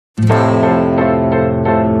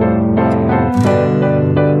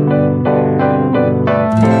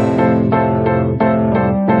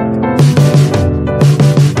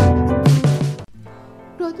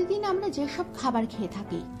খাবার খেয়ে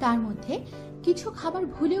থাকি, তার মধ্যে কিছু খাবার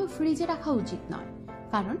ভুলেও ফ্রিজে রাখা উচিত নয়।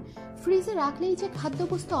 কারণ ফ্রিজে রাখলেই যে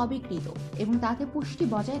খাদ্যবস্তু অবিকৃত এবং তাতে পুষ্টি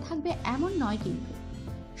বজায় থাকবে এমন নয়। কিন্তু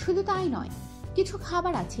শুধু তাই নয়, কিছু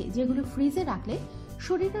খাবার আছে যেগুলো ফ্রিজে রাখলে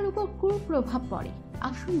শরীরের উপর কুপ্রভাব পড়ে।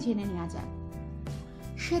 আসুন জেনে নেওয়া যাক।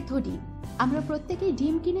 সেদ্ধ ডিম। আমরা প্রত্যেকেই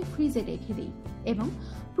ডিম কিনে ফ্রিজে রেখে দিই এবং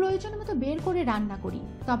প্রয়োজন মতো বের করে রান্না করি।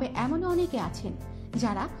 তবে এমনও অনেকে আছেন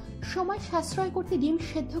যারা সময় সাশ্রয় করতে ডিম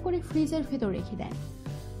সেদ্ধ করে ফ্রিজের ভেতর রেখে দেন।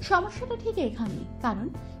 সমস্যাটা ঠিক এখানেই, কারণ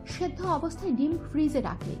সেদ্ধ অবস্থায় ডিম ফ্রিজে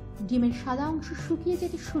রাখলে ডিমের সাদা অংশ শুকিয়ে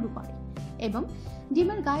যেতে শুরু করে এবং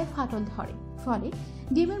ডিমের গায়ে ফাটল ধরে। ফলে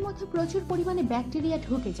ডিমের মধ্যে প্রচুর পরিমাণে ব্যাকটেরিয়া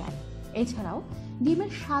ঢুকে যায়। এছাড়াও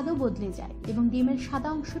ডিমের স্বাদও বদলে যায় এবং ডিমের সাদা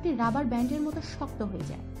অংশটি রাবার ব্যান্ডের মতো শক্ত হয়ে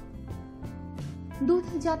যায়। দুধ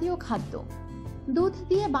জাতীয় খাদ্য। দুধ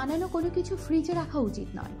দিয়ে বানানো কোনো কিছু ফ্রিজে রাখা উচিত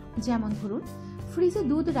নয়। যেমন ধরুন, ফ্রিজে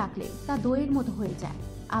দুধ রাখলে তা দইয়ের মতো হয়ে যায়।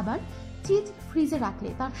 আবার চিজ ফ্রিজে রাখলে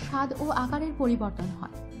তার স্বাদ ও আকারের পরিবর্তন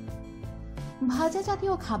হয়। ভাজা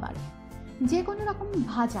জাতীয় খাবার। যে কোনো রকম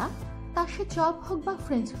ভাজা, তা সে চপ হোক বা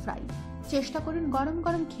ফ্রেঞ্চ ফ্রাই, চেষ্টা করুন গরম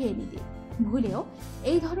গরম খেয়ে নিতে। ভুলেও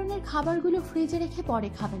এই ধরনের খাবারগুলো ফ্রিজে রেখে পরে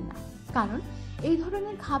খাবেন না, কারণ এই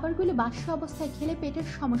ধরনের খাবারগুলো বাসি অবস্থায় খেলে পেটের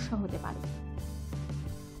সমস্যা হতে পারে।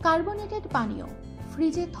 কার্বনেটেড পানীয়।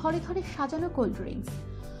 ফ্রিজে থরে থরে সাজানো কোল্ড ড্রিঙ্কস।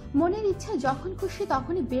 মনের ইচ্ছা যখন খুশি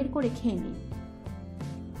তখনই বের করে খেয়ে নিন,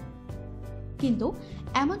 কিন্তু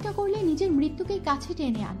এমনটা করলে নিজের মৃত্যুকেই কাছে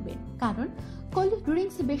টেনে আনবেন। কারণ কোল্ড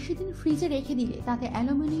ড্রিঙ্কস বেশি দিন ফ্রিজে রেখে দিলে তাতে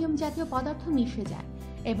অ্যালুমিনিয়াম জাতীয় পদার্থ মিশে যায়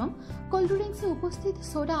এবং কোল্ড ড্রিঙ্কসে উপস্থিত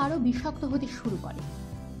সোডা আরও বিষাক্ত হতে শুরু করে।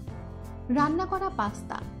 রান্না করা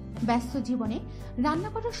পাস্তা। ব্যস্ত জীবনে রান্না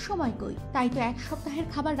করার সময় কই, তাই তো এক সপ্তাহের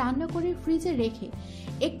খাবার রান্না করে ফ্রিজে রেখে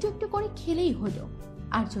একটু একটু করে খেলেই হলো।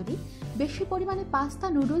 আর যদি বেশি পরিমাণে পাস্তা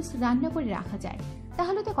নুডলস রান্না করে রাখা যায়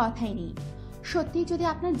তাহলে তো কথাই নেই। সত্যি যদি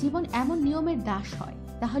আপনার জীবন এমন নিয়মের দাস হয়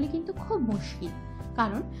তাহলে কিন্তু খুব মুশকিল।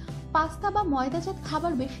 কারণ পাস্তা বা ময়দাজাত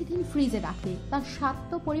খাবার বেশি দিন ফ্রিজে রাখলে তার স্বাদ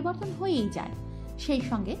তো পরিবর্তন হয়েই যায়, সেই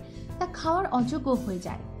সঙ্গে তা খাওয়ার অযোগ্য হয়ে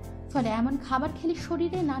যায়। ফলে এমন খাবার খেলে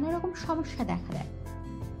শরীরে নানা রকম সমস্যা দেখা দেয়।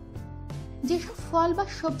 যেসব ফল বা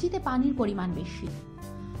সবজিতে পানির পরিমাণ বেশি।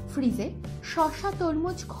 ফ্রিজে শসা,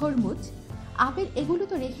 তরমুজ, খরমুজ, আপেল এগুলো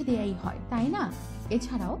তো রেখে দেয়াই হয়, তাই না?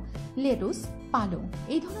 এছাড়াও লেটুস, পালং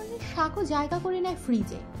এই ধরনের শাকও জায়গা করে নেয়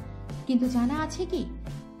ফ্রিজে। কিন্তু জানা আছে কি,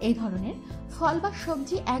 এই ধরনের ফল বা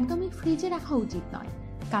সবজি একদমই ফ্রিজে রাখা উচিত নয়।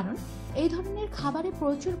 কারণ এই ধরনের খাবারে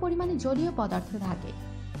প্রচুর পরিমাণে জলীয় পদার্থ থাকে,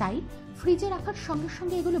 তাই ফ্রিজে রাখার সঙ্গে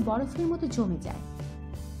সঙ্গে এগুলো বরফের মতো জমে যায়।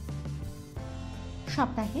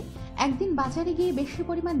 সপ্তাহে একদিন বাজারে গিয়ে বেশি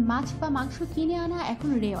পরিমাণ মাছ বা মাংস কিনে আনা এখন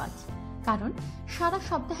রেওয়াজ। কারণ সারা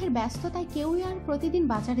সপ্তাহের ব্যস্ততায় কেউই আর প্রতিদিন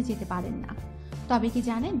বাজারে যেতে পারেন না। তবে কি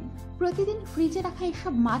জানেন, প্রতিদিন ফ্রিজে রাখা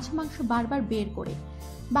এসব মাছ মাংস বারবার বের করে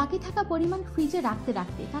বাকি থাকা পরিমাণ ফ্রিজে রাখতে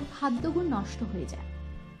রাখতে তার খাদ্যগুণ নষ্ট হয়ে যায়।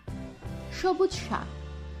 সবুজ শাক।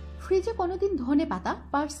 ফ্রিজে কোনোদিন ধনে পাতা,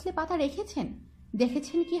 পার্সলে পাতা রেখেছেন?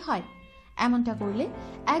 দেখেছেন কি হয়? এমনটা করলে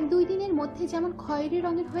 1-2 দিনের মধ্যে যেমন খয়েরি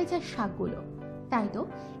রঙের হয়ে যায় শাকগুলো। তাই তো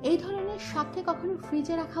এই ধরনের শাককে কখনো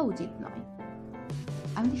ফ্রিজে রাখা উচিত নয়।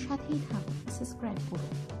 আমাদের সাথেই থাকুন, সাবস্ক্রাইব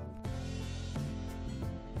করুন।